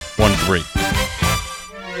613.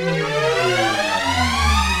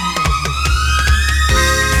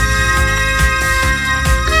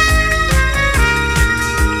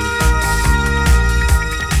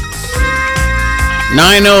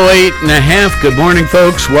 .5. Good morning,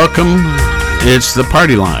 folks. Welcome. It's the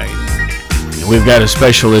Party Line. We've got a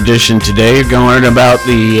special edition today. We're going to learn about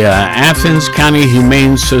the Athens County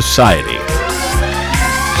Humane Society.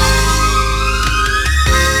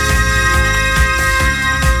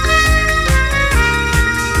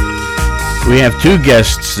 We have two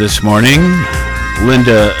guests this morning.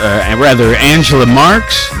 Angela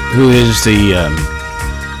Marx, who is the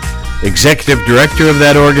executive director of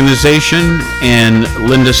that organization, and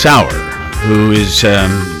Linda Sauer, who is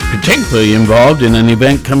particularly involved in an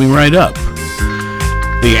event coming right up,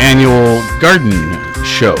 the annual garden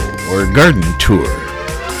show or garden tour.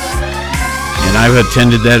 And I've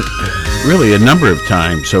attended that really a number of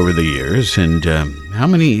times over the years. And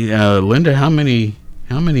Linda, how many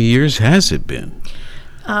years has it been?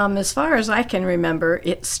 As far as I can remember,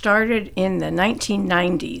 it started in the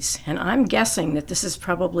 1990s, and I'm guessing that this is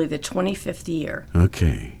probably the 25th year.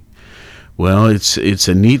 Okay. Well, it's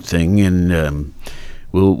a neat thing, and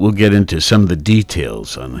we'll get into some of the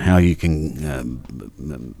details on how you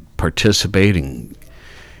can participate and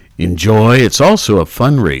enjoy. It's also a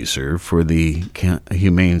fundraiser for the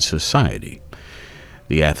Humane Society,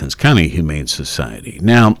 the Athens County Humane Society.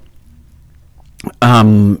 Now,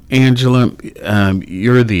 Angela,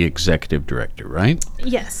 you're the executive director, right?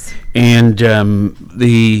 Yes. And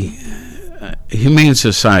the Humane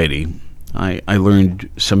Society, I learned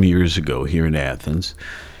some years ago here in Athens,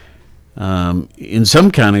 in some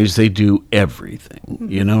counties they do everything,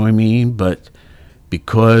 you know what I mean? But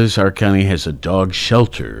because our county has a dog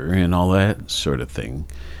shelter and all that sort of thing,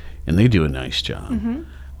 and they do a nice job,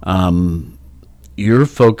 your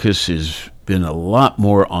focus has been a lot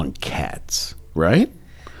more on cats. Right?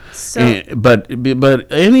 So, but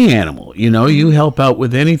any animal, you help out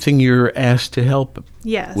with anything you're asked to help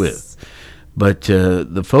with. But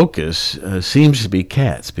the focus seems to be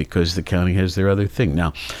cats because the county has their other thing.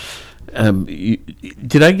 Now,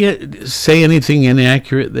 did I say anything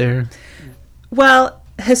inaccurate there? Well,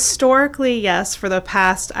 historically, yes. For the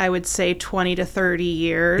past, I would say 20 to 30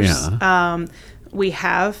 years, we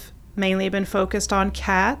have mainly been focused on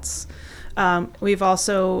cats. We've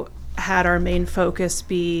also had our main focus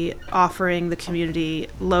be offering the community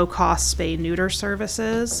low-cost spay-neuter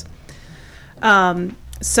services.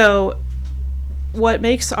 So what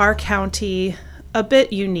makes our county a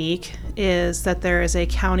bit unique is that there is a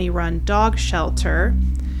county-run dog shelter,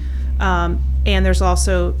 and there's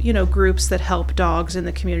also, groups that help dogs in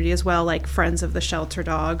the community as well, like Friends of the Shelter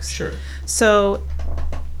Dogs. Sure. So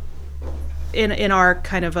in our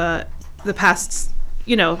kind of the past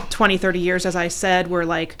 20, 30 years, as I said, we're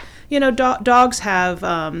like, dogs have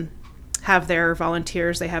their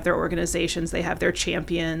volunteers, they have their organizations, they have their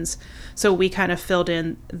champions. So we kind of filled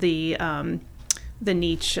in the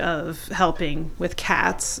niche of helping with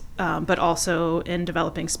cats, but also in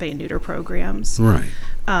developing spay and neuter programs. Right.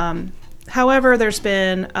 However, there's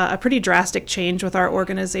been a pretty drastic change with our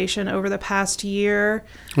organization over the past year.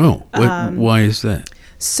 Oh, why is that?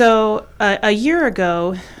 So a year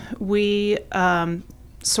ago, we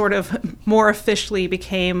sort of more officially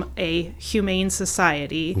became a humane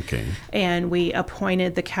society. Okay. And we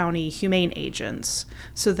appointed the county humane agents.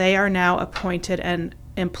 So they are now appointed and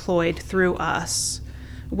employed through us,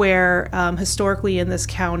 where historically in this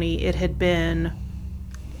county it had been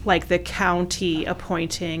like the county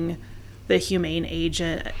appointing the humane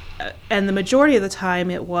agent, and the majority of the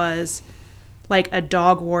time it was like a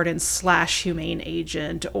dog warden / humane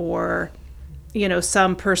agent, or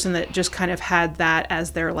some person that just kind of had that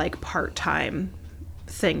as their like part-time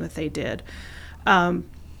thing that they did.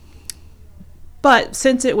 But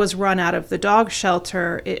since it was run out of the dog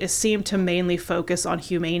shelter, it seemed to mainly focus on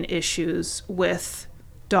humane issues with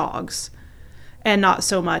dogs and not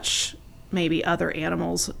so much maybe other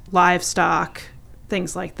animals, livestock,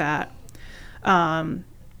 things like that.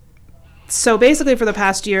 So basically for the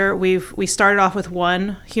past year, we started off with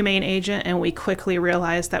one humane agent, and we quickly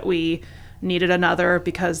realized that we needed another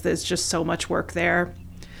because there's just so much work there.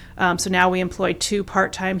 So now we employ 2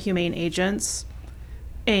 part-time humane agents,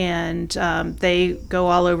 and they go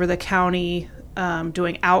all over the county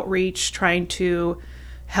doing outreach, trying to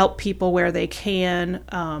help people where they can.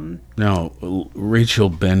 Now, Rachel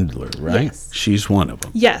Bendler, right? Yes. She's one of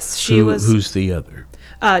them. Yes, she was. Who's the other?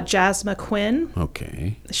 Jasmine Quinn.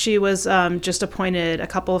 Okay. She was just appointed a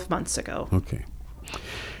couple of months ago. Okay.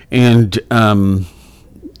 And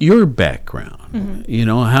your background,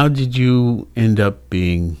 how did you end up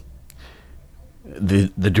being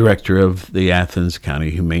the director of the Athens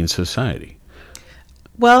County Humane Society?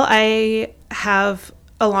 Well, I have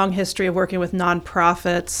a long history of working with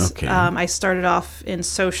nonprofits. Okay. I started off in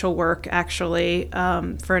social work, actually,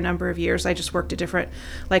 for a number of years. I just worked at different,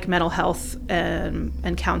 like, mental health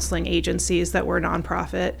and counseling agencies that were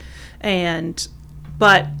nonprofit.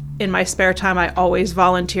 But in my spare time, I always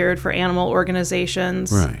volunteered for animal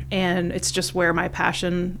organizations. Right. And it's just where my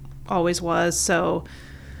passion always was. So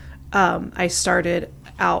I started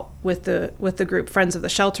out with the group Friends of the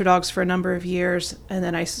Shelter Dogs for a number of years, and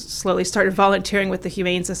then I slowly started volunteering with the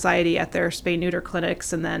Humane Society at their spay-neuter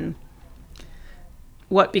clinics, and then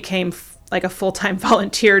what became like a full-time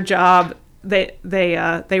volunteer job, they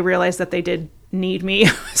realized that they did need me,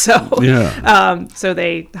 so so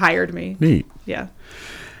they hired me. Neat. Yeah.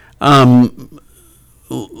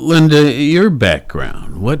 Linda, your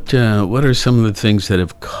background, what are some of the things that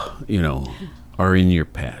have, are in your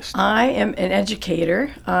past? I am an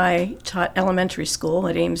educator. I taught elementary school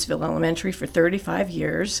at Amesville Elementary for 35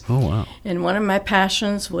 years. Oh, wow. And one of my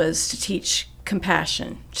passions was to teach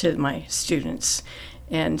compassion to my students.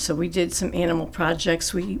 And so we did some animal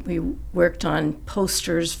projects. We worked on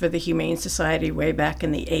posters for the Humane Society way back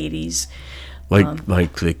in the 80s.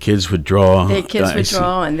 Like the kids would draw. The kids would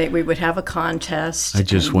draw, and we would have a contest. I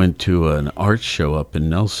just went to an art show up in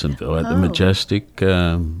Nelsonville at the Majestic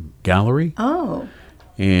Gallery. Oh.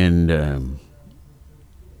 And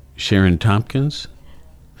Sharon Tompkins.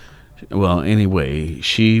 Well, anyway,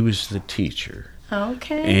 she was the teacher.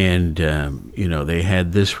 Okay. And, they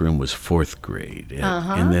had this room was fourth grade.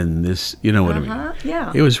 And then this, what I mean?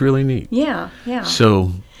 Yeah. It was really neat. Yeah, yeah.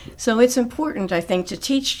 So it's important, I think, to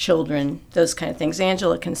teach children those kind of things.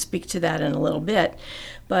 Angela can speak to that in a little bit.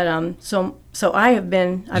 But so I've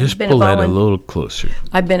been a little closer.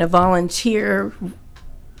 I've been a volunteer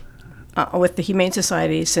with the Humane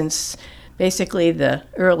Society since basically the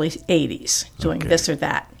early 80s, doing this or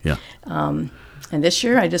that. Yeah. And this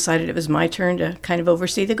year I decided it was my turn to kind of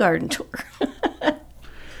oversee the garden tour.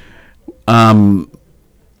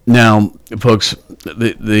 Now, folks,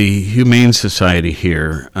 the Humane Society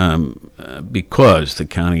here, because the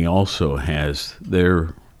county also has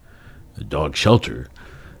their dog shelter,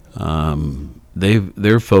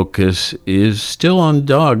 their focus is still on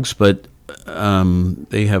dogs, but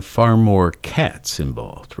they have far more cats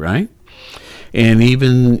involved, right? And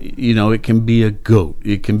even, it can be a goat.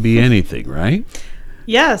 It can be anything, right?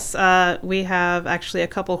 Yes, we have actually a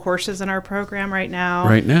couple horses in our program right now.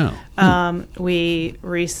 Right now. We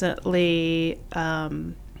recently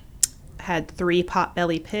had 3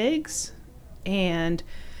 potbelly pigs and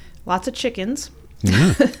lots of chickens.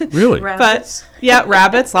 Yeah, really? Rabbits.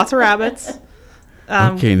 Rabbits, lots of rabbits.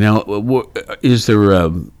 Okay, now, is there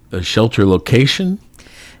a shelter location?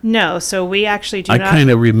 No, so we actually do I not. kind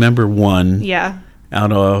of remember one. Yeah.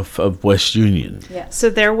 Out of West Union. Yeah. So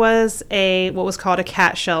there was what was called a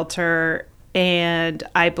cat shelter, and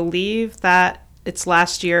I believe that its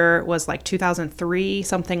last year was like 2003,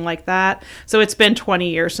 something like that. So it's been 20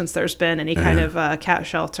 years since there's been any kind of cat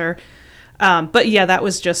shelter. But yeah, that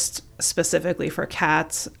was just specifically for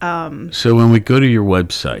cats. So when we go to your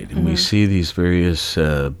website and we see these various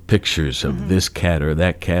pictures of this cat or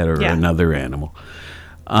that cat or another animal,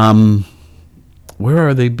 where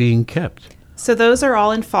are they being kept? So those are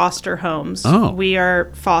all in foster homes. Oh. We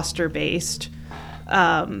are foster based.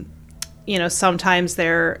 Sometimes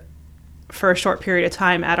they're for a short period of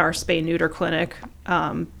time at our spay-neuter clinic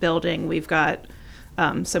building. We've got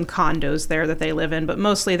some condos there that they live in, but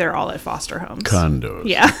mostly they're all at foster homes. Condos.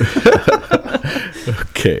 Yeah.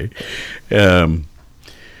 Okay.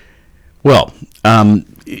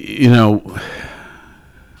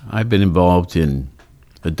 I've been involved in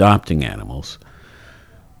adopting animals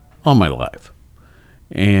all my life.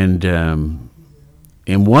 And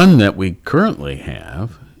one that we currently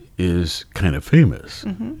have is kind of famous.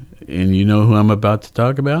 Mm-hmm. And you know who I'm about to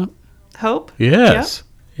talk about? Hope? Yes.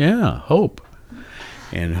 Yeah, Hope.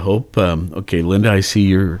 And Hope, okay, Linda, I see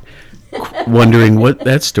you're wondering what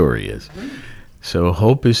that story is. So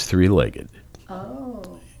Hope is 3-legged.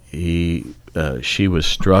 Oh. She was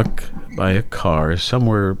struck by a car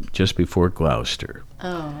somewhere just before Gloucester.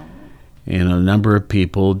 Oh. And a number of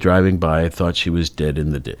people driving by thought she was dead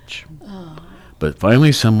in the ditch. Oh. But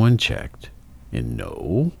finally someone checked, and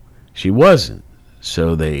no, she wasn't.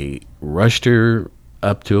 So they rushed her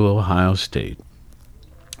up to Ohio State,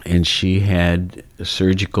 and she had a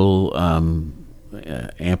surgical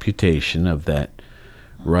amputation of that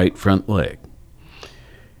right front leg.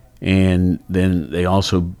 And then they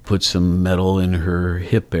also put some metal in her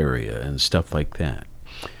hip area and stuff like that.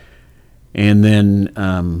 And then,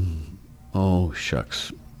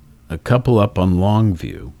 a couple up on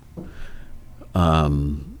Longview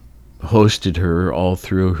hosted her all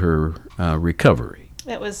through her recovery.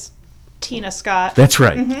 It was Tina Scott. That's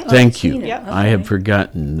right. Thank you. Tina. Yep. I had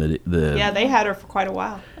forgotten that the. Yeah, they had her for quite a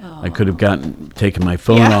while. I could have taken my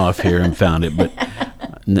phone off here and found it, but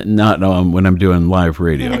not when I'm doing live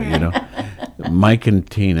radio. Mike and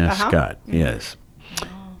Tina Scott. Yes,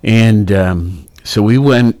 and so we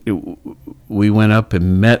went up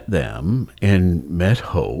and met them and met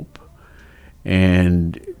Hope,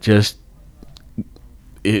 and just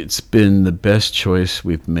it's been the best choice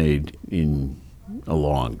we've made in a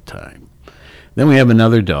long time. Then we have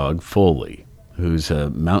another dog, Foley, who's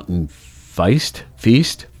a mountain feast,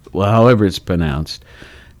 well, however it's pronounced,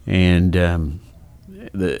 and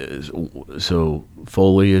so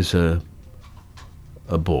Foley is a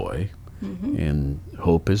boy, and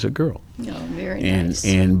Hope is a girl. Oh, very nice.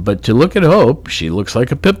 But to look at Hope, she looks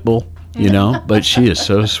like a pit bull, but she is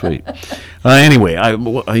so sweet. Anyway,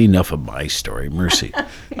 enough of my story. Mercy.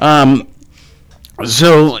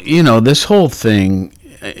 So this whole thing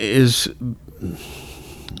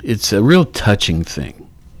it's a real touching thing,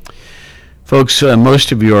 folks.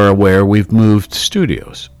 Most of you are aware we've moved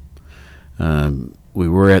studios. We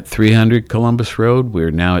were at 300 Columbus Road.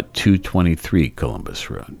 We're now at 223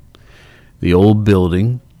 Columbus Road. The old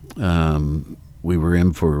building we were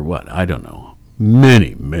in for I don't know,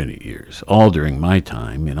 many years, all during my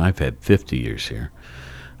time, and I've had 50 years here.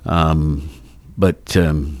 But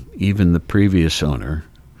even the previous owner.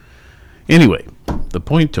 Anyway, the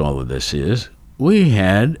point to all of this is we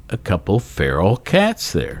had a couple feral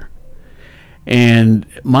cats there. And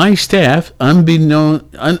my staff,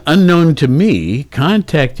 unknown to me,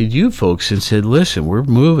 contacted you folks and said, listen, we're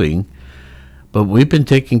moving, but we've been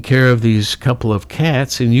taking care of these couple of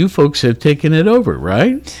cats, and you folks have taken it over,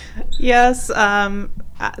 right? Yes,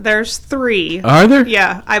 there's 3. Are there?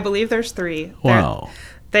 Yeah, I believe there's 3. Wow.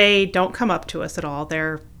 They don't come up to us at all.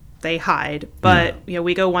 They hide, but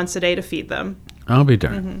we go once a day to feed them. I'll be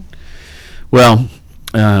darned. Well,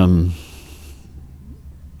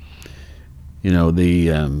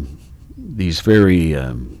 these very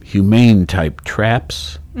humane type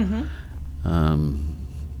traps.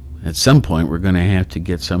 At some point, we're going to have to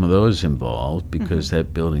get some of those involved because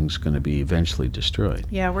that building's going to be eventually destroyed.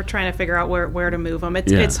 Yeah, we're trying to figure out where to move them.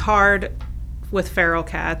 It's hard with feral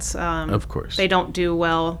cats. Of course. They don't do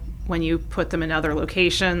well when you put them in other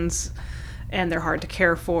locations, and they're hard to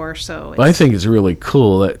care for. So I think it's really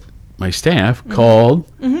cool that my staff called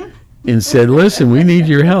and said, listen, we need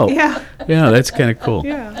your help. Yeah, that's kind of cool.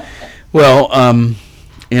 Yeah. Well,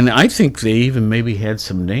 and I think they even maybe had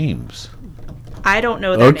some names. I don't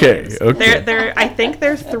know their names. Okay. They're I think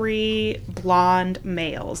they're 3 blonde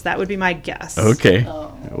males. That would be my guess. Okay.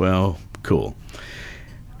 Well, cool.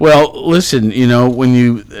 Well, listen,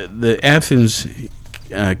 when the Athens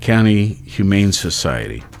County Humane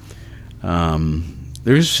Society,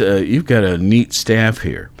 you've got a neat staff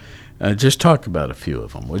here. Just talk about a few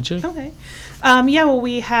of them, would you? Okay. Well,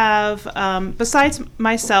 we have, besides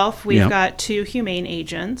myself, we've got 2 humane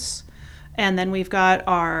agents. And then we've got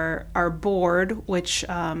our board, which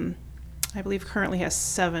I believe currently has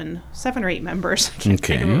 7 or 8 members. I can't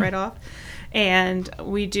think of it right off. And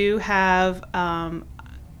we do have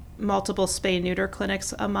multiple spay-neuter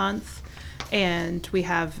clinics a month. And we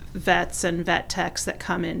have vets and vet techs that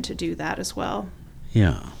come in to do that as well.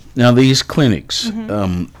 Yeah. Now, these clinics,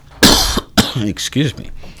 excuse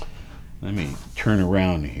me. Let me turn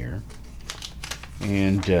around here.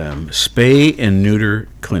 And spay and neuter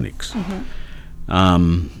clinics.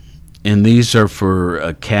 And these are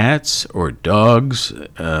for cats or dogs,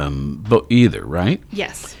 either, right?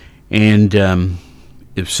 Yes. And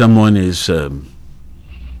if someone is,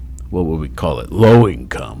 what would we call it, low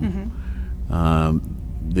income,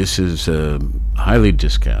 this is highly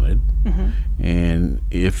discounted. And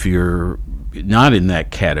if you're not in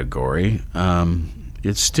that category,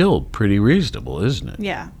 it's still pretty reasonable, isn't it?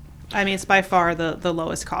 Yeah. I mean, it's by far the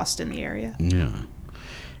lowest cost in the area. Yeah.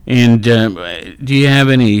 And do you have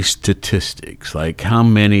any statistics, like how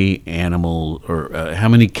many animals or how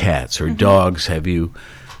many cats or dogs have you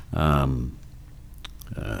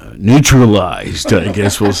neutralized, I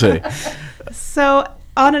guess we'll say? So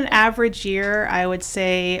on an average year, I would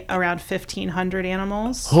say around 1,500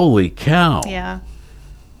 animals. Holy cow. Yeah.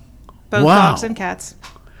 Both dogs and cats.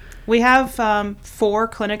 We have 4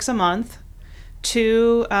 clinics a month.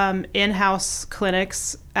 2 in-house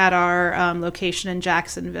clinics at our location in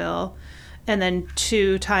Jacksonville, and then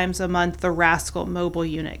 2 times a month the Rascal mobile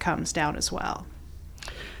unit comes down as well.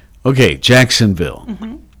 Okay,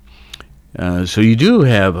 Jacksonville. So you do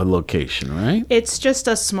have a location, right? It's just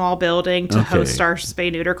a small building to Okay. host our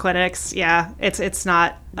spay-neuter clinics. Yeah, it's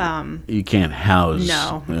not. You can't house.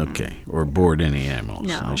 No. Okay, or board any animals,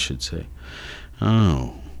 No. I should say.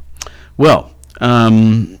 Oh, well,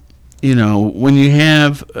 when you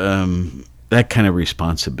have that kind of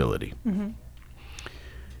responsibility,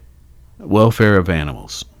 welfare of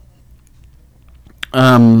animals.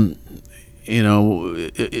 Does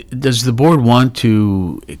the board want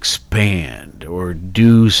to expand or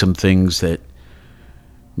do some things that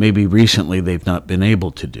maybe recently they've not been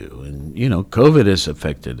able to do? And, COVID has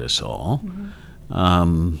affected us all.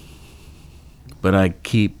 But I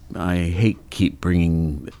hate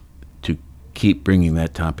bringing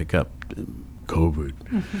that topic up, COVID.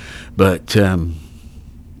 But,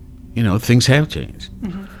 things have changed.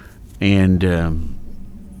 And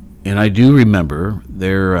I do remember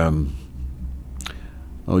there,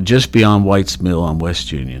 just beyond White's Mill on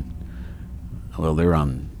West Union. Well, they're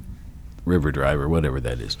on River Drive or whatever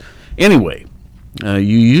that is. Anyway, you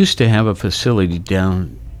used to have a facility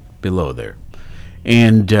down below there.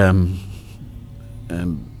 And I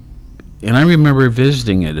remember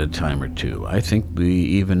visiting it a time or two. I think we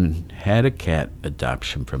even had a cat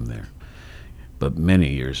adoption from there, but many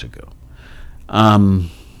years ago.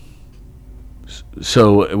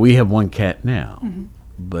 So we have one cat now,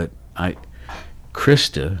 but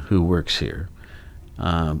Krista, who works here,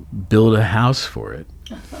 built a house for it,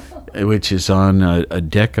 which is on a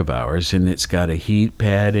deck of ours, and it's got a heat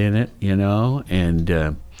pad in it, and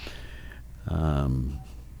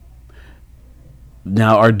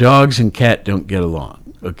now our dogs and cat don't get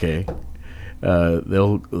along. Okay,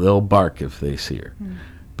 they'll bark if they see her,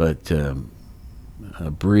 but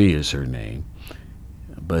Bree is her name.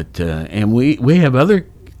 But and we have other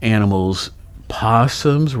animals,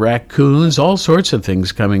 possums, raccoons, all sorts of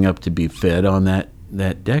things coming up to be fed on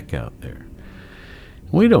that deck out there.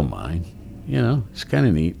 We don't mind, it's kind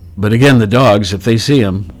of neat. But again, the dogs, if they see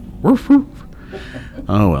them, woof woof.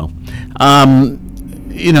 Oh well.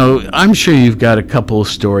 I'm sure you've got a couple of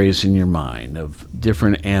stories in your mind of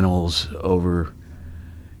different animals over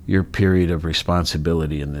your period of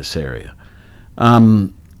responsibility in this area.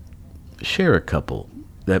 Share a couple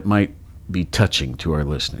that might be touching to our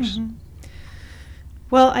listeners.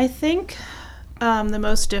 Well, I think the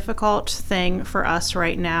most difficult thing for us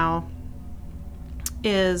right now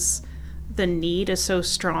is the need is so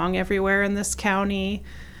strong everywhere in this county,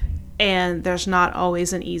 and there's not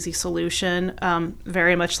always an easy solution.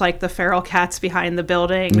 Very much like the feral cats behind the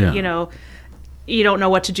building, Yeah. You don't know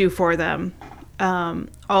what to do for them.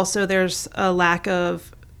 Also, there's a lack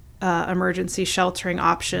of emergency sheltering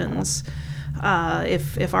options.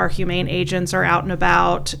 If our humane agents are out and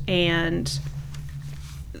about and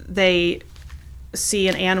they see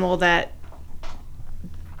an animal that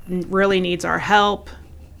really needs our help,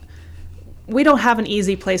 we don't have an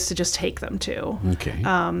easy place to just take them to. Okay.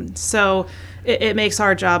 So it makes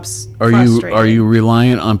our jobs frustrating. Are you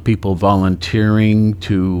reliant on people volunteering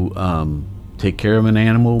to take care of an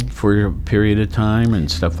animal for a period of time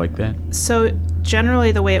and stuff like that? So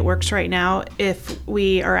generally the way it works right now, if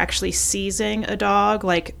we are actually seizing a dog,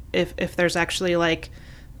 like if there's actually like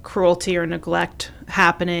cruelty or neglect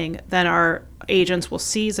happening, then our agents will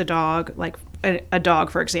seize a dog, like a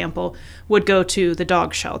dog, for example, would go to the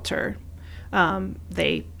dog shelter.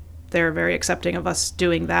 They're very accepting of us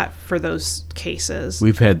doing that for those cases.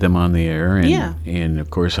 We've had them on the air, and Yeah. and of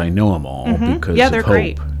course I know them all because Yeah, of they're Hope.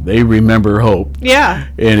 great. They remember Hope. Yeah.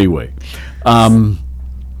 Anyway,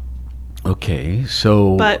 okay,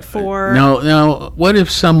 so But for now, what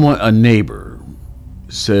if a neighbor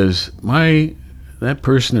says that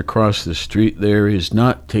person across the street there is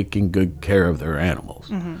not taking good care of their animals?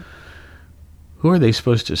 Who are they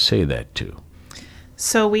supposed to say that to?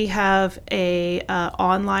 So we have a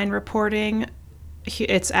online reporting.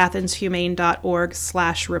 It's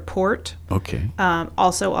athenshumane.org/report. Okay.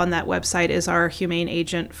 Also on that website is our humane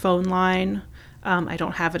agent phone line. I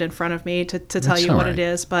don't have it in front of me to tell That's you all what right. it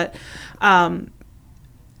is, but and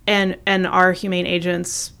our humane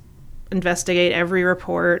agents investigate every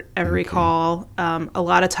report, every call. A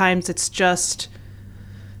lot of times it's just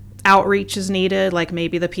outreach is needed, like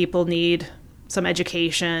maybe the people need some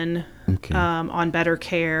education Okay. on better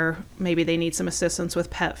care. Maybe they need some assistance with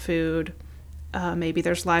pet food. Maybe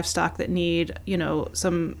there's livestock that need,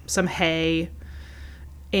 some hay,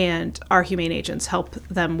 and our humane agents help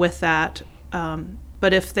them with that.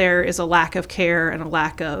 But if there is a lack of care and a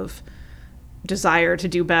lack of desire to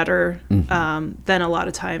do better, then a lot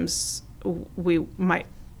of times we might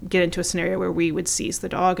get into a scenario where we would seize the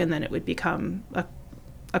dog, and then it would become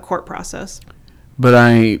a court process. But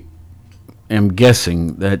am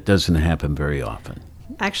guessing that doesn't happen very often.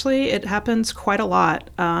 Actually, it happens quite a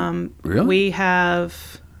lot. Really? We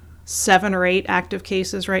have 7 or 8 active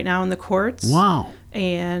cases right now in the courts. Wow.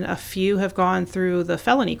 And a few have gone through the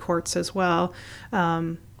felony courts as well.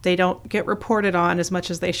 They don't get reported on as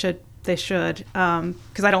much as they should,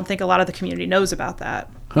 because I don't think a lot of the community knows about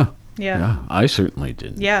that. Huh. Yeah. I certainly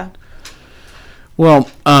didn't. Yeah. Well,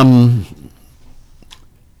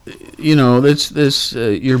 this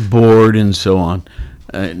you're bored and so on.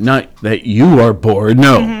 Not that you are bored,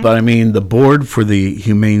 no, but I mean the board for the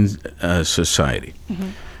Humane Society.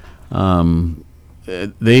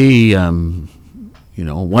 They,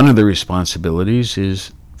 one of the responsibilities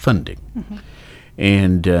is funding,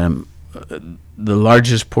 and the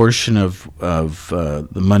largest portion of the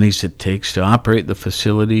monies it takes to operate the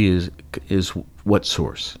facility is what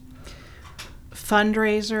source?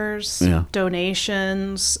 Fundraisers,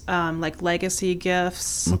 donations, like legacy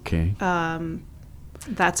gifts. Okay.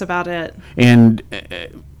 That's about it. And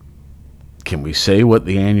can we say what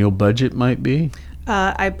the annual budget might be?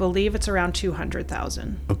 I believe it's around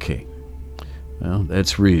 $200,000. Okay. Well,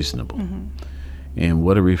 that's reasonable. And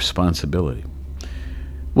what a responsibility.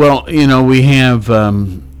 Well, we have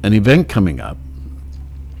an event coming up,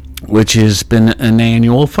 which has been an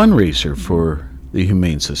annual fundraiser for the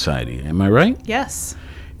Humane Society. Am I right? Yes.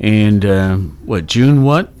 And June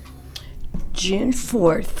what? June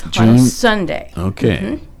 4th, on Sunday.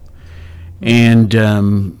 Okay. And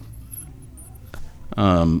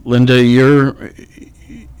Linda,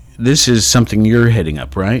 this is something you're heading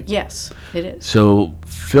up, right? Yes, it is. So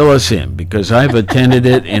fill us in, because I've attended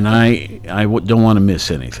it and I don't want to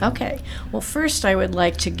miss anything. Okay. Well, first I would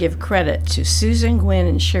like to give credit to Susan Gwynn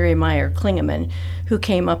and Sherry Meyer Klingeman, who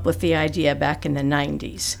came up with the idea back in the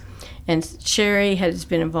 90s. And Sherry has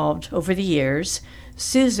been involved over the years.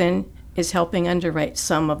 Susan is helping underwrite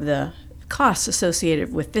some of the costs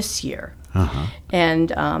associated with this year.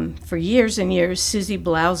 And for years and years, Susie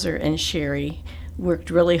Blauser and Sherry worked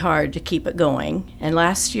really hard to keep it going. And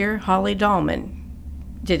last year, Holly Dahlman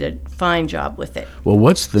did a fine job with it. Well,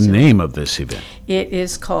 what's the name of this event? It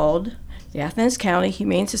is called the Athens County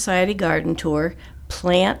Humane Society Garden Tour,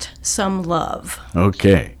 Plant Some Love.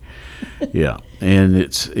 Okay. Yeah. And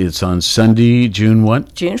it's on Sunday, June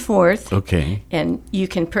what? June 4th. Okay. And you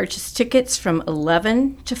can purchase tickets from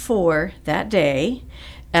 11 to 4 that day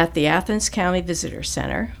at the Athens County Visitor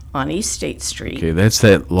Center on East State Street. Okay, that's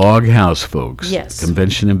that log house, folks. Yes.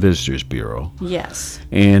 Convention and Visitors Bureau. Yes.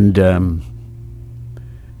 And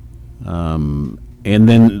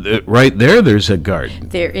then right there's a garden.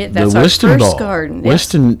 That's our first garden.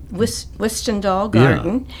 Wistendal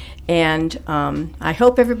Garden. Yeah. And I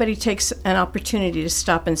hope everybody takes an opportunity to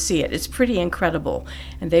stop and see it. It's pretty incredible.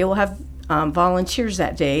 And they will have volunteers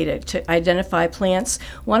that day to identify plants.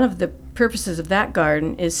 One of the purposes of that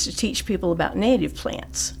garden is to teach people about native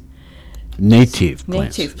plants. Native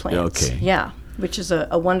plants. Okay. Yeah, which is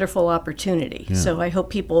a wonderful opportunity. Yeah. So I hope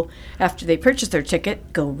people, after they purchase their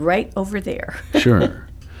ticket, go right over there. Sure.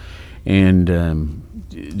 And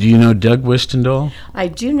do you know Doug Wistendal? I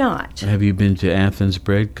do not. Have you been to Athens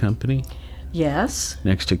Bread Company? Yes.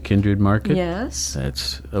 Next to Kindred Market? Yes.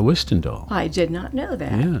 That's a Wistendal. I did not know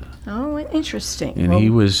that. Yeah. Oh, interesting. And he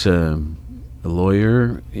was a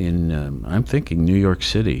lawyer in, I'm thinking, New York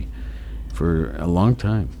City for a long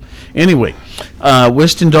time. Anyway,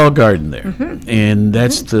 Wistendal Garden there. And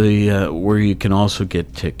that's the where you can also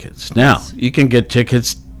get tickets. Now, you can get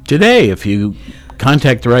tickets today if you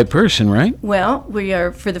contact the right person, right? Well, we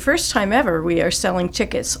are, for the first time ever, we are selling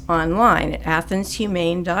tickets online at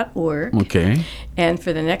athenshumane.org. Okay. And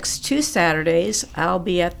for the next 2 Saturdays, I'll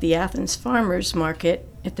be at the Athens Farmers Market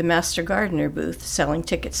at the Master Gardener booth selling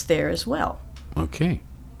tickets there as well. Okay.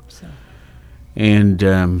 So. And,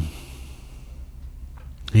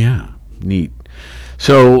 yeah, neat.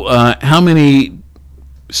 So how many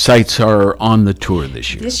sites are on the tour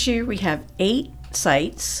this year? This year we have 8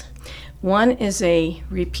 sites. One is a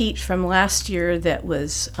repeat from last year that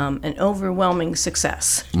was an overwhelming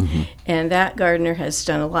success. And that gardener has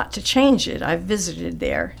done a lot to change it. I've visited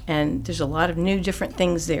there, and there's a lot of new different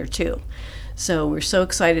things there, too. So we're so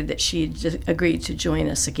excited that she agreed to join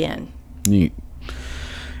us again. Neat.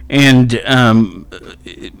 And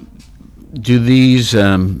do these,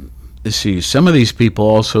 let's see, some of these people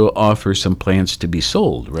also offer some plants to be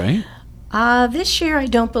sold, right? This year, I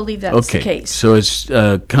don't believe that's the case. So it's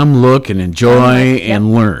come look and enjoy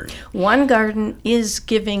and learn. One garden is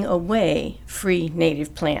giving away free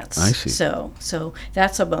native plants. I see. So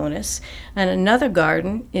that's a bonus. And another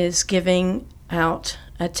garden is giving out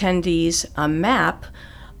attendees a map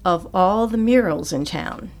of all the murals in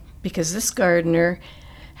town, because this gardener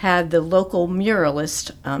had the local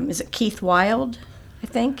muralist, is it Keith Wild, I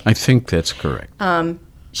think? I think that's correct.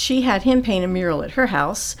 She had him paint a mural at her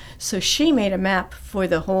house, so she made a map for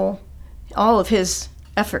all of his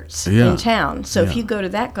efforts in town. So if you go to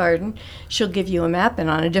that garden, she'll give you a map, and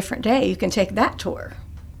on a different day, you can take that tour.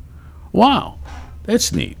 Wow,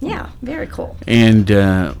 that's neat. Yeah, very cool. And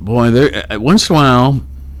boy, once in a while,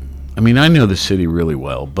 I mean, I know the city really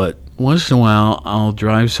well, but once in a while, I'll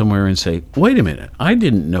drive somewhere and say, wait a minute, I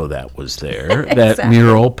didn't know that was there. Exactly. That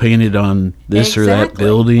mural painted on this or that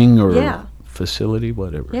building or facility,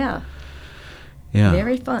 whatever. Yeah. Yeah.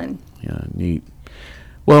 Very fun. Yeah, neat.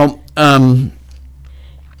 Well,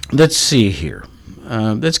 let's see here.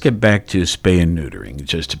 Let's get back to spay and neutering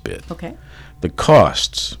just a bit. Okay. The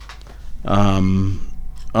costs are,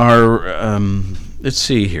 let's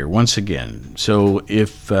see here, once again. So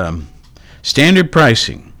if standard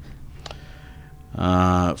pricing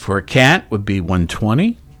for a cat would be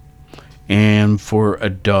 $120, and for a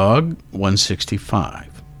dog, $165.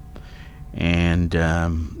 And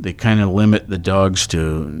they kind of limit the dogs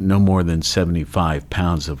to no more than 75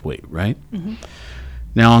 pounds of weight, right? Mm-hmm.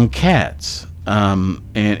 Now on cats, and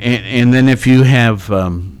then if you have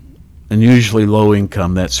unusually low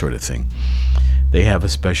income, that sort of thing, they have a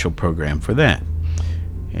special program for that.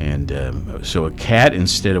 And so a cat,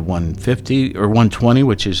 instead of $150 or $120,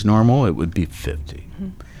 which is normal, it would be $50. Mm-hmm.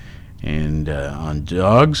 And on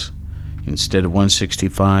dogs, instead of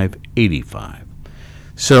 $165, $85.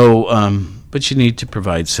 So, but you need to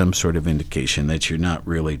provide some sort of indication that you're not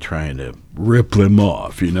really trying to rip them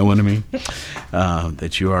off, you know what I mean?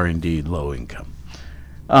 That you are indeed low income.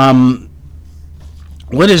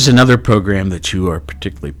 What is another program that you are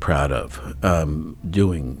particularly proud of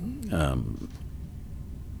doing,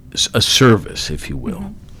 a service, if you will?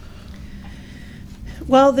 Mm-hmm.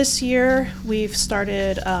 Well, this year we've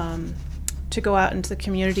started to go out into the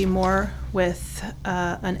community more with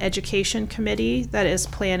an education committee that is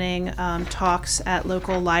planning talks at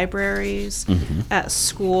local libraries, mm-hmm. at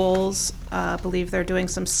schools. I believe they're doing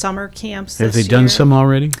some summer camps this year. Have they done some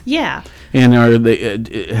already? Yeah. And are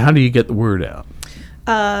they? How do you get the word out?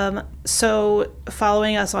 So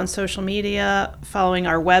following us on social media, following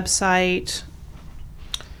our website.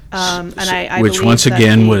 And I which once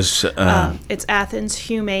again was it's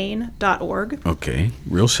AthensHumane.org. Okay,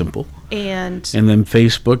 real simple. And then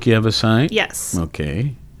Facebook, you have a site? Yes.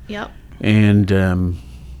 Okay. Yep. And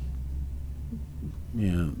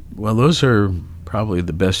yeah, well, those are probably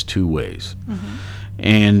the best two ways. Mm-hmm.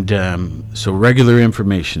 And so regular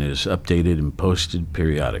information is updated and posted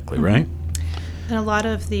periodically, mm-hmm. right? And a lot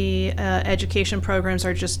of the education programs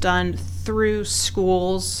are just done through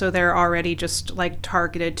schools, so they're already just like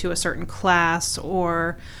targeted to a certain class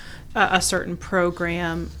or a certain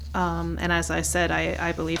program. And as I said,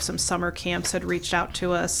 I believe some summer camps had reached out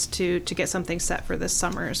to us to get something set for this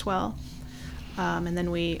summer as well. And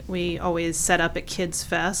then we always set up at Kids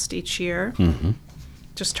Fest each year. Mm-hmm.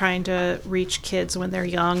 Just trying to reach kids when they're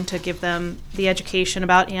young to give them the education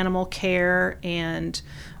about animal care and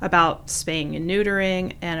about spaying and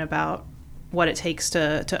neutering and about what it takes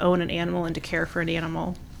to own an animal and to care for an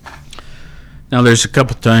animal. Now, there's a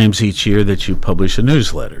couple times each year that you publish a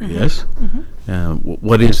newsletter, mm-hmm. yes? Mm-hmm.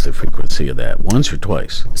 What is the frequency of that, once or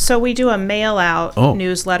twice? So we do a mail-out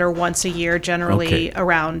newsletter once a year, generally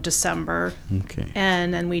around December. Okay.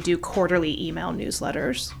 And then we do quarterly email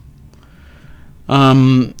newsletters.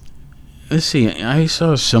 Let's see, I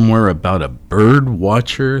saw somewhere about a bird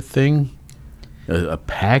watcher thing, a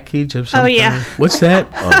package of some kind. Yeah. What's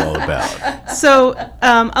that all about? So,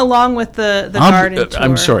 along with the garden tour.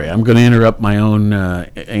 I'm sorry, I'm going to interrupt my own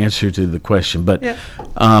answer to the question, but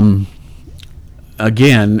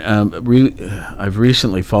again, I've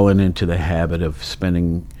recently fallen into the habit of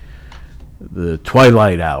spending the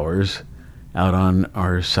twilight hours out on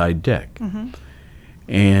our side deck. Mm-hmm.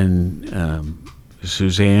 And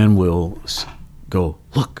Suzanne will go,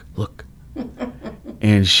 look.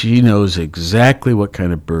 And she knows exactly what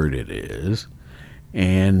kind of bird it is.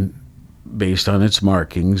 And based on its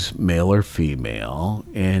markings, male or female.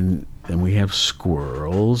 And then we have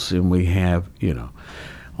squirrels, and we have,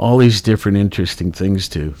 all these different interesting things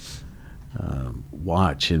to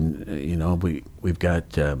watch. And, we've got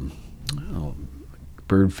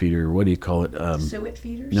bird feeder, what do you call it? Suet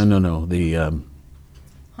feeders? No, the...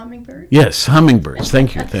 Hummingbirds? Yes, hummingbirds.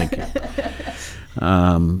 Thank you.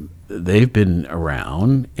 They've been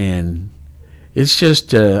around, and it's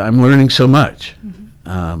just I'm learning so much.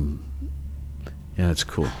 Mm-hmm. Yeah, it's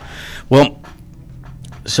cool. Well,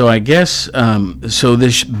 so I guess so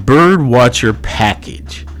this bird watcher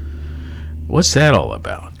package, what's that all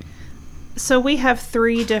about? So we have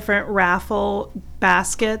 3 different raffle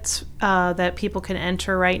baskets that people can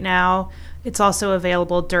enter right now. It's also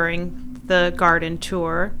available during the garden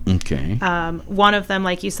tour. Okay. One of them,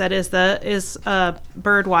 like you said, is a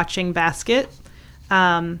bird watching basket.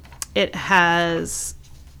 It has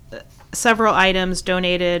several items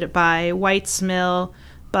donated by White's Mill,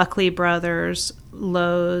 Buckley Brothers,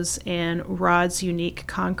 Lowe's, and Rod's Unique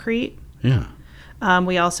Concrete. Yeah.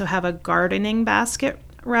 We also have a gardening basket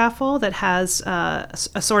raffle that has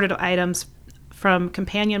assorted items from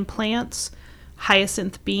companion plants,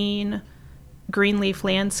 hyacinth bean, greenleaf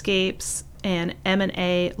landscapes, and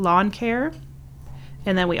M&A lawn care.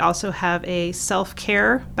 And then we also have a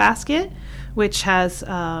self-care basket, which has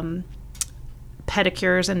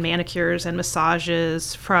pedicures and manicures and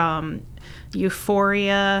massages from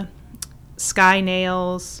Euphoria, Sky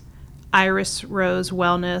Nails, Iris Rose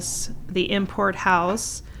Wellness, the Import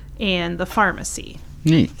House, and the pharmacy.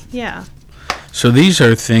 Neat. Yeah. So these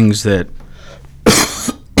are things that,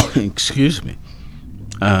 excuse me,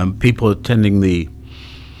 people attending the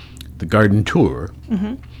garden tour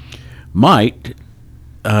might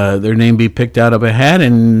their name be picked out of a hat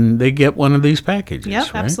and they get one of these packages.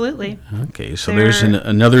 Yep, right? Absolutely. Okay, so there's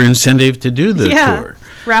another incentive to do the tour.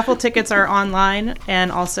 Raffle tickets are online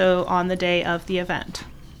and also on the day of the event.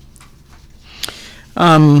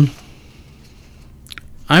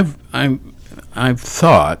 I've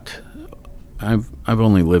thought I've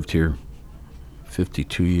only lived here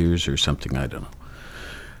 52 years or something, I don't know.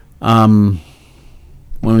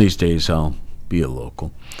 One of these days I'll be a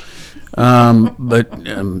local. But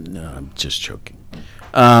no, I'm just joking.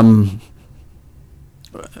 The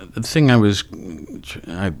thing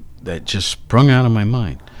that just sprung out of my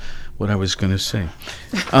mind, what I was going to say.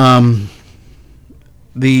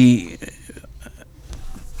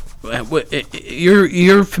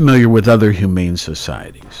 You're familiar with other humane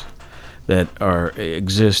societies that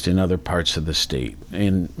exist in other parts of the state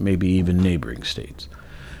and maybe even neighboring states.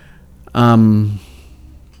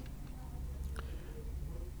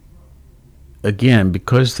 Again,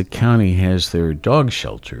 because the county has their dog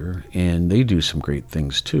shelter and they do some great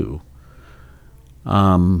things too,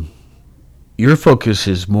 your focus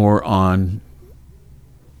is more on,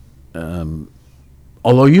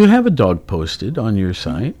 although you have a dog posted on your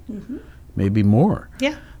site, maybe more.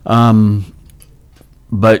 Yeah.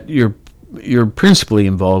 But you're principally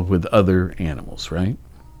involved with other animals, right?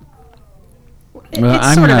 Well, It's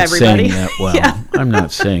I'm sort of not everybody. saying that well. Yeah. I'm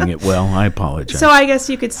not saying it well. I apologize. So I guess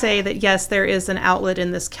you could say that yes, there is an outlet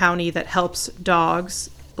in this county that helps dogs,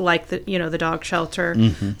 like the dog shelter.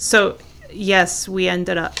 So yes, we end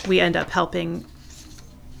up helping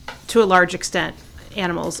to a large extent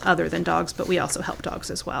animals other than dogs, but we also help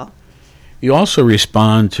dogs as well. You also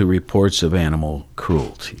respond to reports of animal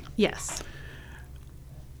cruelty. Yes.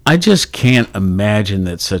 I just can't imagine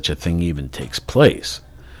that such a thing even takes place,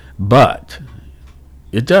 but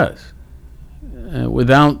it does.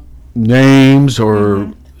 Without names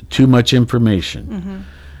or too much information.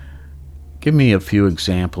 Give me a few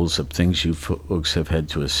examples of things you folks have had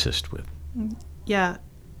to assist with. Yeah.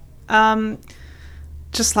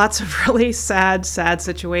 Just lots of really sad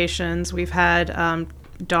situations. We've had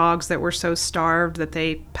dogs that were so starved that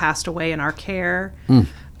they passed away in our care.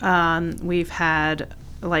 We've had,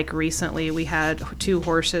 like recently, we had 2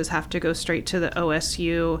 horses have to go straight to the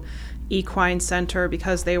OSU equine center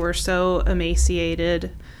because they were so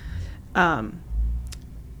emaciated. The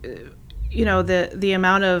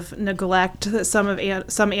amount of neglect that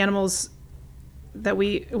some animals that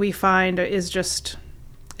we find is just,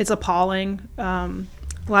 it's appalling. A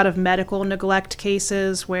lot of medical neglect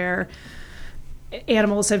cases where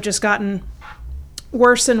animals have just gotten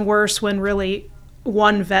worse and worse when really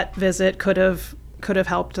one vet visit could have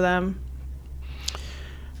helped them.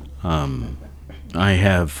 I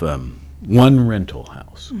have one rental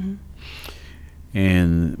house,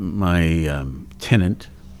 and my tenant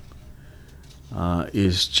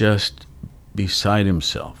is just beside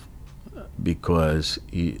himself because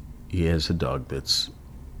he has a dog that's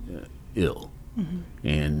ill,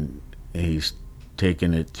 and he's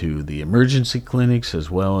taken it to the emergency clinics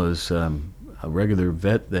as well as a regular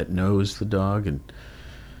vet that knows the dog, and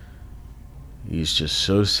he's just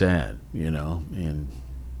so sad, and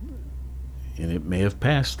it may have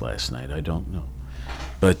passed last night, I don't know.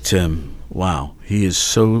 But, wow, he is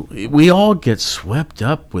so... We all get swept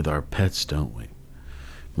up with our pets, don't we?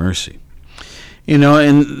 Mercy. And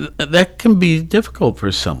that can be difficult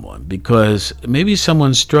for someone because maybe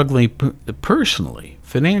someone's struggling personally,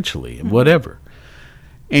 financially, whatever.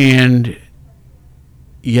 And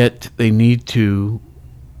yet they need to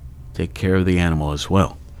take care of the animal as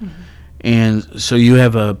well. And so you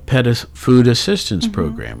have a food assistance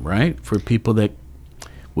program, right? For people that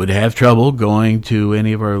would have trouble going to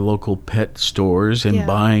any of our local pet stores and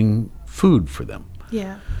buying food for them.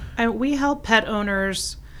 Yeah. We help pet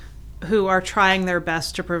owners who are trying their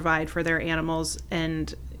best to provide for their animals,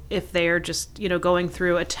 and if they are just, going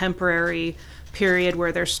through a temporary period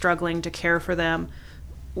where they're struggling to care for them,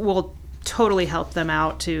 we'll totally help them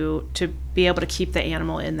out to be able to keep the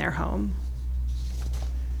animal in their home.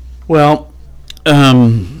 Well,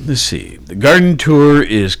 let's see. The garden tour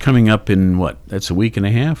is coming up in that's a week and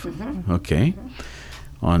a half? Okay.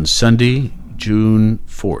 On Sunday, June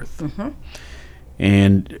 4th.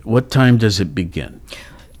 And what time does it begin?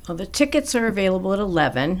 Well, the tickets are available at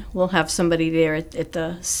 11. We'll have somebody there at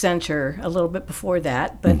the center a little bit before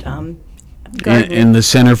that. But and the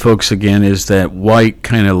center, folks, again, is that white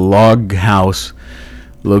kind of log house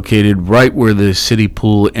located right where the city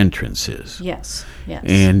pool entrance is. Yes.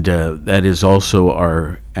 And that is also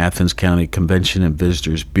our Athens County Convention and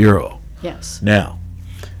Visitors Bureau. Yes. Now,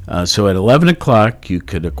 so at 11 o'clock, you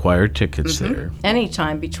could acquire tickets there.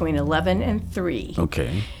 Anytime between 11 and 3.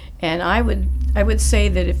 Okay. And I would say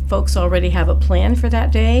that if folks already have a plan for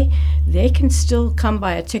that day, they can still come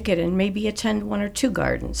buy a ticket and maybe attend 1 or 2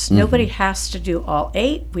 gardens. Nobody has to do all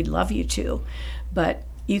 8. We'd love you to. But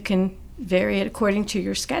you can vary it according to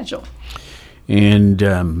your schedule. And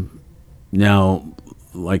now,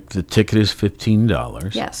 like, the ticket is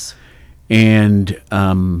 $15. Yes. And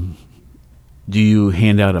do you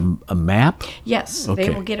hand out a map? Yes. Okay.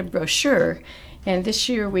 They will get a brochure. And this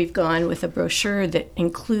year we've gone with a brochure that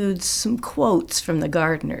includes some quotes from the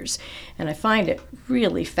gardeners. And I find it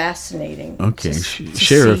really fascinating. Okay, to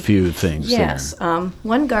share see. a few things Yes. there.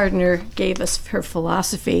 One gardener gave us her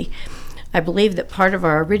philosophy. I believe that part of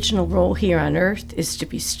our original role here on earth is to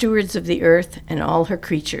be stewards of the earth and all her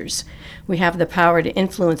creatures. We have the power to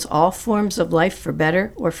influence all forms of life for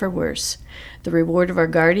better or for worse. The reward of our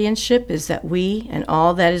guardianship is that we and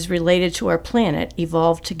all that is related to our planet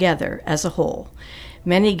evolve together as a whole.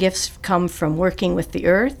 Many gifts come from working with the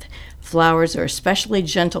earth. Flowers are especially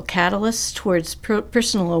gentle catalysts towards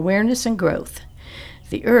personal awareness and growth.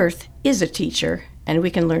 The earth is a teacher, and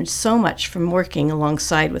we can learn so much from working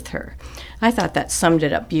alongside with her. I thought that summed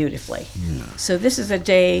it up beautifully. Yeah. So this is a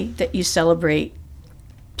day that you celebrate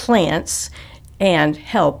plants and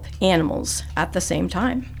help animals at the same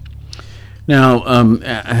time. Now,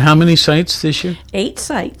 how many sites this year? 8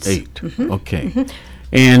 sites. 8. Okay.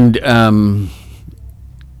 And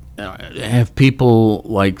have people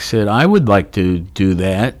said, I would like to do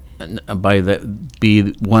that,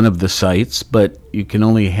 be one of the sites, but you can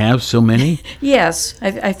only have so many? Yes,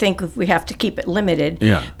 I think we have to keep it limited.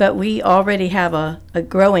 Yeah. But we already have a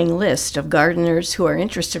growing list of gardeners who are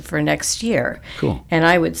interested for next year. Cool. And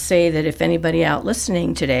I would say that if anybody out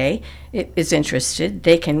listening today is interested,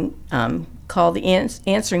 they can call the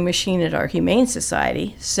answering machine at our Humane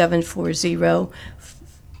Society, 740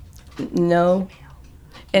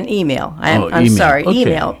 an email. I'm email. sorry, Okay.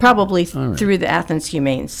 email, probably right. through the Athens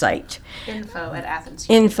Humane site. Info at Athens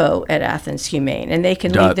Humane. Info at Athens Humane. And they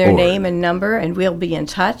can leave their .org. name and number, and we'll be in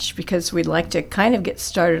touch because we'd like to kind of get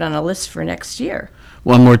started on a list for next year.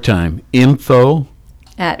 One more time. Info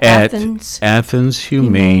At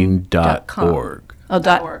AthensHumane.org.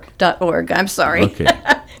 .org. I'm sorry. Okay.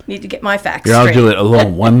 Need to get my facts Here, straight. I'll do it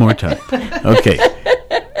alone one more time. Okay.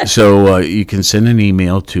 So you can send an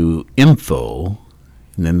email to info,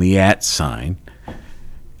 and then the @ sign,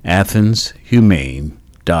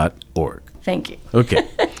 AthensHumane.org. Thank you. Okay.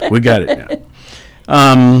 We got it now.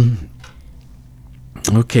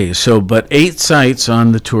 Okay, but 8 sites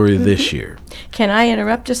on the tour this year. Can I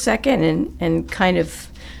interrupt a second and kind of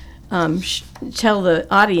tell the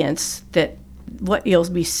audience that what you'll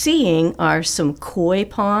be seeing are some koi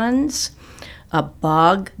ponds, a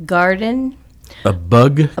bog garden. A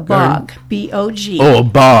bog? A bog, B-O-G. Oh, a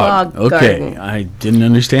bog. Okay, garden. I didn't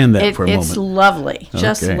understand that for a moment. It's lovely,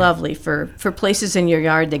 just Okay. lovely for places in your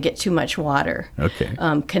yard that get too much water. Okay.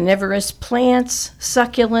 Carnivorous plants,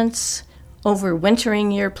 succulents,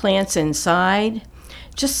 overwintering your plants inside.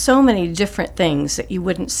 Just so many different things that you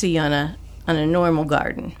wouldn't see on a normal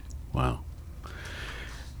garden. Wow.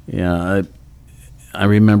 Yeah, I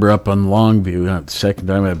remember up on Longview, the second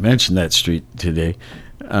time I've mentioned that street today,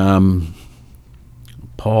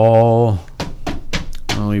 Paul,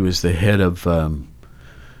 he was the head of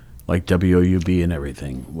WOUB and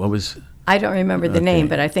everything. What was... I don't remember the name,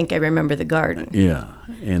 but I think I remember the garden. Yeah,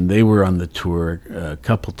 and they were on the tour a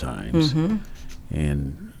couple times,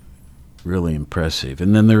 and really impressive.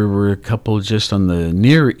 And then there were a couple just on the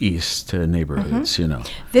Near East neighborhoods,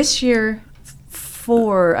 This year,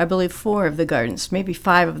 I believe four of the gardens, maybe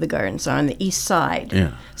five of the gardens are on the east side.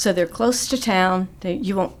 Yeah. So they're close to town.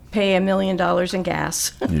 You won't pay $1 million in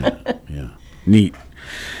gas. Yeah. Neat.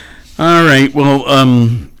 All right. Well,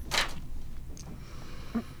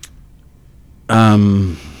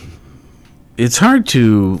 it's hard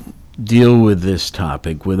to deal with this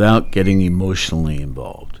topic without getting emotionally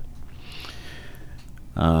involved.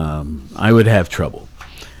 I would have trouble.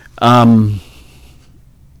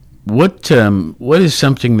 What is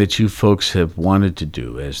something that you folks have wanted to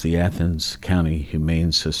do as the Athens County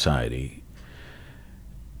Humane Society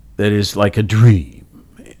that is like a dream,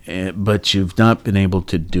 but you've not been able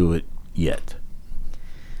to do it yet?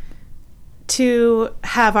 To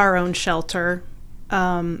have our own shelter,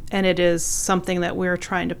 and it is something that we're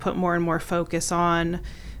trying to put more and more focus on.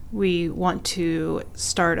 We want to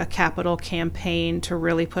start a capital campaign to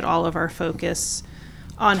really put all of our focus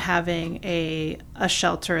on having a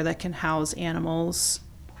shelter that can house animals,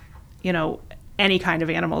 any kind of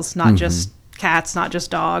animals, not just cats, not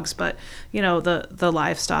just dogs, but, the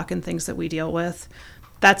livestock and things that we deal with.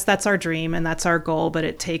 That's our dream and that's our goal, but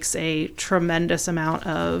it takes a tremendous amount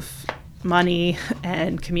of money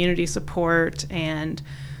and community support, and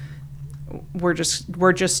we're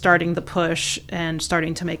just starting the push and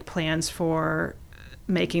starting to make plans for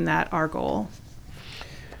making that our goal.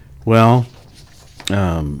 Well,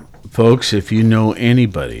 folks, if you know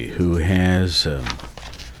anybody who has,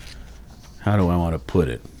 how do I want to put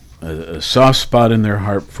it, a soft spot in their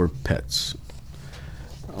heart for pets,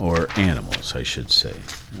 or animals, I should say,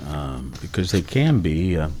 because they can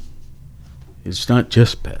be, it's not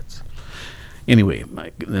just pets. Anyway,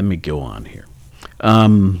 let me go on here.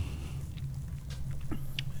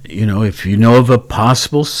 If you know of a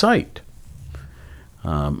possible site,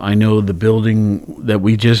 I know the building that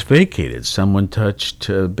we just vacated, someone touched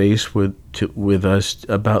base with us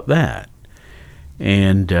about that.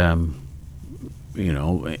 And,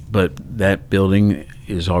 but that building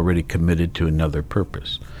is already committed to another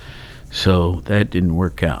purpose. So that didn't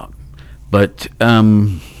work out. But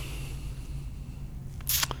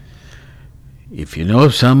if you know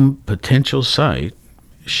of some potential site,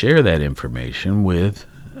 share that information with,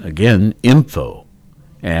 again,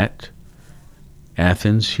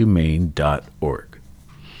 info@AthensHumane.org.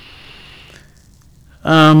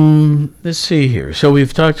 Let's see here. So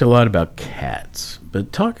we've talked a lot about cats,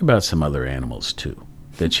 but talk about some other animals too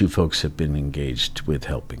that you folks have been engaged with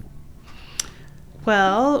helping.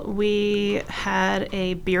 Well, we had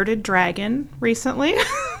a bearded dragon recently.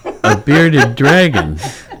 A bearded dragon?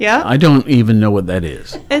 Yeah. I don't even know what that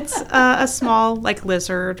is. It's a small,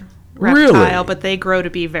 lizard reptile, Really? but they grow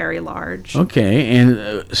to be very large. Okay,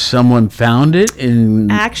 and someone found it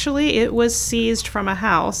in... Actually, it was seized from a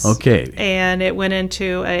house. Okay. And it went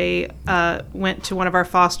into went to one of our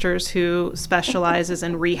fosters who specializes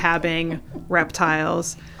in rehabbing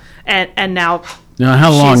reptiles. And now... Now,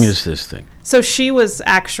 how long is this thing? So she was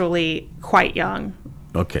actually quite young.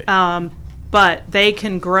 Okay. But they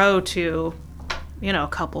can grow to, a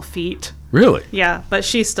couple feet. Really? Yeah, but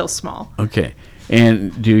she's still small. Okay.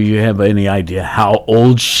 And do you have any idea how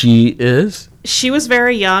old she is? She was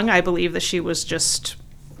very young. I believe that she was just,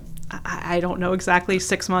 I don't know exactly,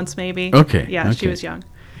 6 months maybe. Okay. Yeah, okay. she was young.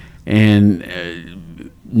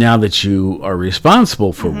 And now that you are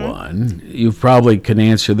responsible for one, you probably can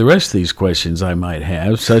answer the rest of these questions I might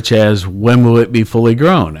have, such as when will it be fully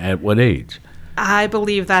grown? At what age? I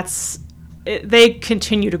believe they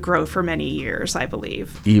continue to grow for many years, I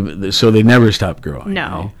believe. So they never stop growing?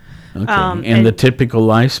 No. Okay. And the typical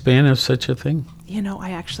lifespan of such a thing?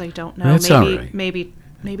 I actually don't know. That's all right. Maybe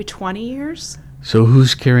 20 years. So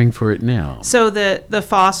who's caring for it now? So the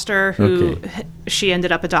foster who she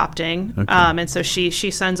ended up adopting, Okay. and so she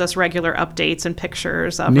sends us regular updates and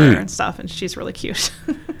pictures of Neat. her and stuff, and she's really cute.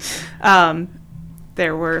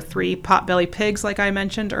 There were 3 potbelly pigs, like I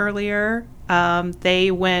mentioned earlier. They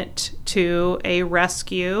went to a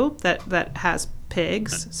rescue that has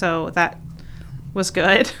pigs, so that was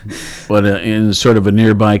good. What, in sort of a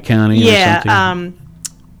nearby county or something? Yeah.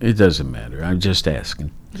 It doesn't matter. I'm just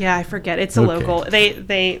asking. Yeah, I forget. It's a local.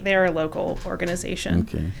 They're a local organization.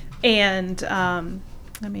 Okay. And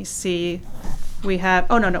let me see. We have.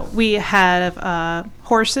 Oh no. We have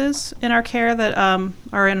horses in our care that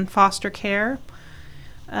are in foster care.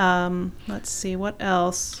 Let's see what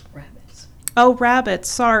else. Rabbits. Oh, rabbits.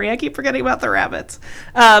 Sorry, I keep forgetting about the rabbits.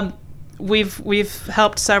 We've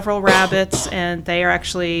helped several rabbits, and they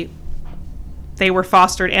were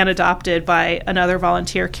fostered and adopted by another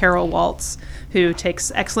volunteer, Carol Waltz, who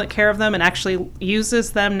takes excellent care of them and actually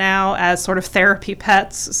uses them now as sort of therapy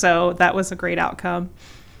pets. So that was a great outcome.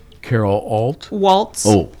 Carol Alt? Waltz.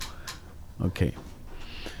 Oh, okay.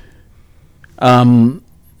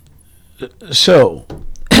 So,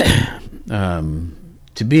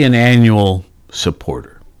 to be an annual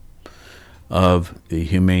supporter of the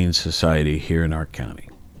Humane Society here in our county,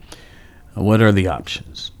 what are the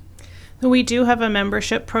options? We do have a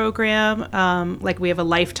membership program, like we have a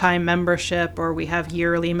lifetime membership or we have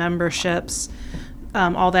yearly memberships.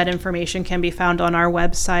 All that information can be found on our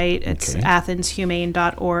website. It's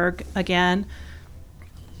athenshumane.org again.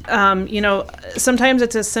 Sometimes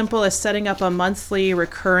it's as simple as setting up a monthly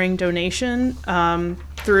recurring donation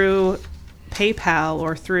through PayPal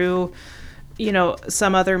or through,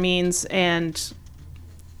 some other means, and,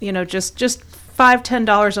 just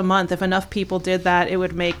 $5-10 a month. If enough people did that, it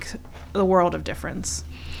would make the world of difference.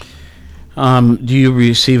 Do you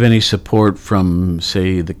receive any support from,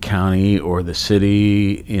 say, the county or the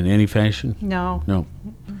city in any fashion? No. No.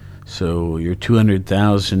 So your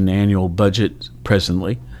 $200,000 annual budget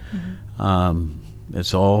presently,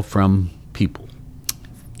 that's all from people.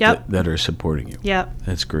 Yep. That are supporting you. Yep.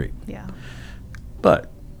 That's great. Yeah.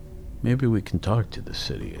 But maybe we can talk to the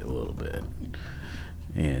city a little bit.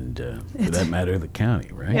 And for that matter, the county,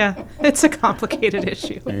 right? Yeah. It's a complicated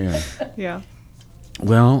issue. Yeah. Yeah.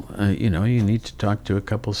 Well, you need to talk to a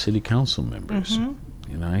couple city council members.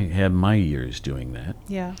 And I had my years doing that.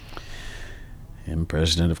 Yeah. And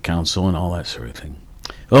president of council and all that sort of thing.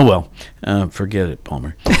 Oh, well, forget it,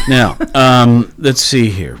 Palmer. Now, let's see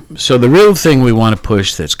here. So the real thing we want to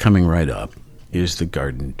push that's coming right up is the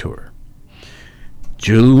garden tour.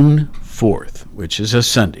 June 4th, which is a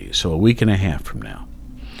Sunday, so a week and a half from now.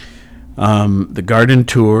 The garden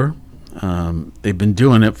tour, they've been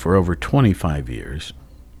doing it for over 25 years.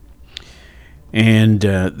 And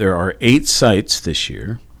there are 8 sites this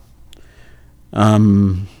year.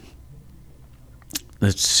 Let's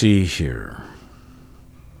see here.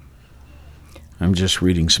 I'm just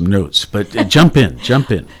reading some notes, but jump in.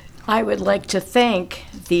 I would like to thank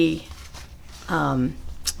the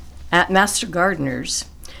Master Gardeners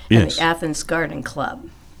and Yes. the Athens Garden Club,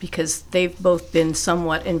 because they've both been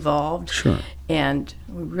somewhat involved. Sure. And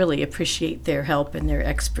we really appreciate their help and their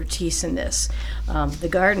expertise in this. The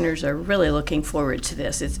gardeners are really looking forward to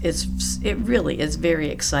this. It really is very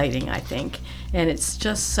exciting, I think, and it's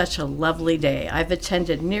just such a lovely day. I've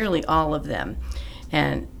attended nearly all of them,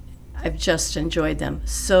 and I've just enjoyed them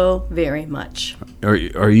so very much. Are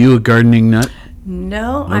you a gardening nut?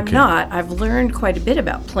 No, I'm Okay. not. I've learned quite a bit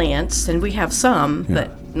about plants, and we have some,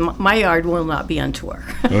 but my yard will not be on tour.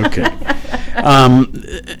 Okay.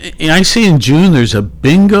 I see in June there's a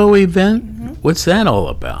bingo event. What's that all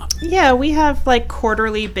about? Yeah, we have like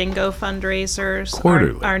quarterly bingo fundraisers.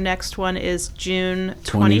 Quarterly. Our next one is June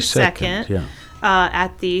 22nd Yeah.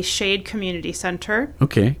 at the Shade Community Center.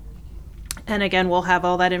 Okay. And again, we'll have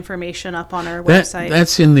all that information up on our website.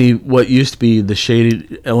 That's in the what used to be the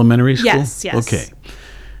Shaded Elementary School? Yes. Okay.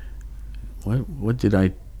 What did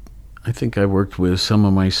I think I worked with some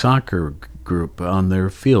of my soccer group on their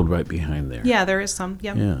field right behind there. Yeah, there is some.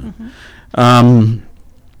 Yep. Yeah.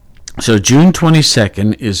 So June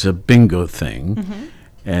 22nd is a bingo thing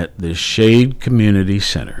at the Shade Community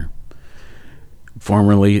Center,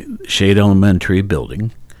 formerly Shade Elementary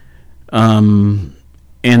Building. And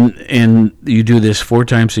you do this 4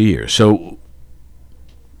 times a year. So,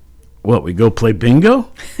 what, we go play bingo?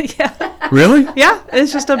 Yeah. Really? Yeah,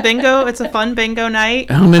 it's just a bingo. It's a fun bingo night.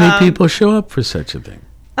 How many people show up for such a thing?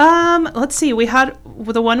 Let's see. We had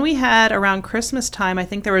the one we had around Christmas time. I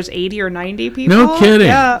think there was 80 or 90 people. No kidding.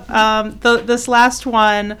 Yeah. This last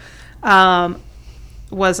one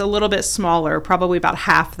was a little bit smaller, probably about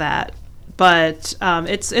half that. But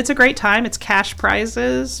it's a great time. It's cash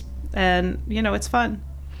prizes, and it's fun.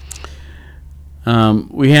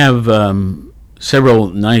 We have several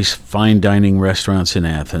nice fine dining restaurants in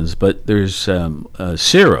Athens, but there's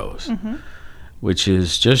Ciro's, which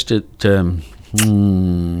is just at,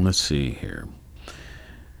 let's see here.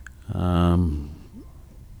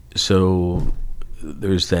 So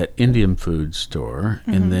there's that Indian food store,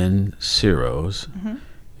 and then Ciro's,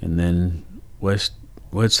 and then what's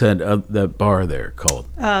that bar there called?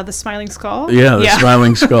 The Smiling Skull? Yeah, the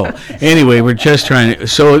Smiling Skull. Anyway, we're just trying to...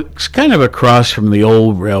 So it's kind of across from the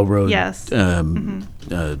old railroad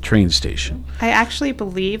train station. I actually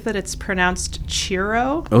believe that it's pronounced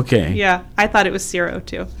Chiro. Okay. Yeah, I thought it was Ciro,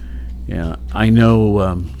 too. Yeah, I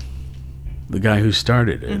know the guy who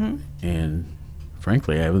started it, and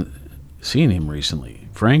frankly, I haven't seen him recently.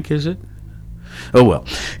 Frank, is it? Oh, well.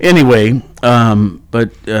 Anyway,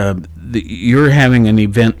 but you're having an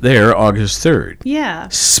event there August 3rd. Yeah.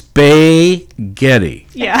 Spaghetti.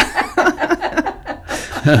 Yeah.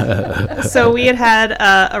 So we had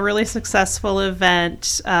a really successful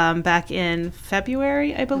event back in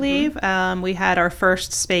February, I believe. We had our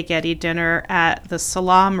first spaghetti dinner at the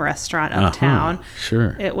Salam restaurant uptown.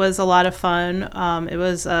 Sure. It was a lot of fun. It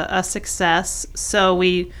was a success. So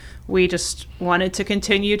we just wanted to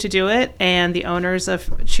continue to do it, and the owners of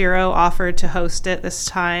Chiro offered to host it this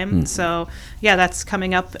time. So, yeah, that's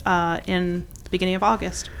coming up in the beginning of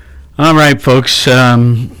August. All right, folks,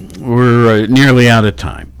 we're nearly out of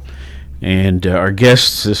time. And our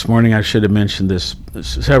guests this morning, I should have mentioned this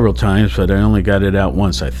several times, but I only got it out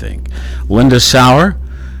once, I think. Linda Sauer,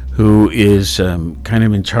 who is kind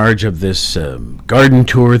of in charge of this garden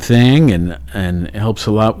tour thing and helps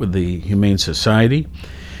a lot with the Humane Society.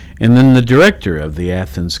 And then the director of the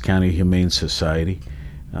Athens County Humane Society,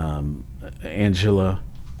 Angela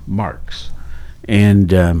Marx.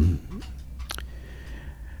 And,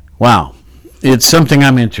 wow, it's something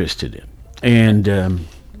I'm interested in. And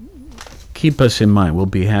keep us in mind. We'll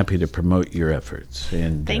be happy to promote your efforts.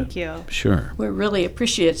 And Thank you. Sure. We're really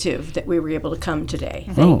appreciative that we were able to come today.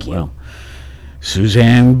 Thank you. Well,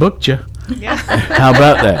 Suzanne booked you. Yeah. How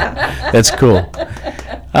about that? That's cool.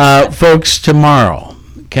 Folks, tomorrow,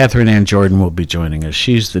 Catherine Ann Jordan will be joining us.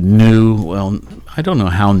 She's the new, well, I don't know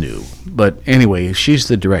how new, but anyway, she's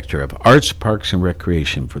the director of Arts, Parks, and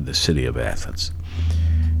Recreation for the city of Athens.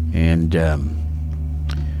 And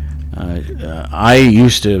I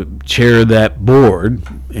used to chair that board,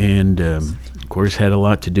 and of course had a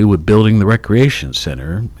lot to do with building the recreation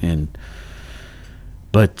center.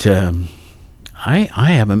 But I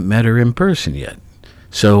haven't met her in person yet,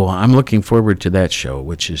 so I'm looking forward to that show,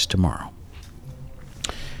 which is tomorrow.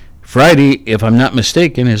 Friday, if I'm not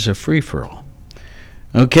mistaken, is a free-for-all.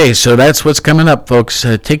 Okay, so that's what's coming up, folks.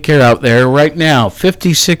 Take care out there. Right now,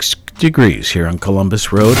 56 degrees here on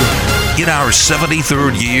Columbus Road. In our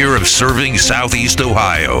 73rd year of serving Southeast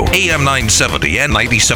Ohio, AM 970 and 97.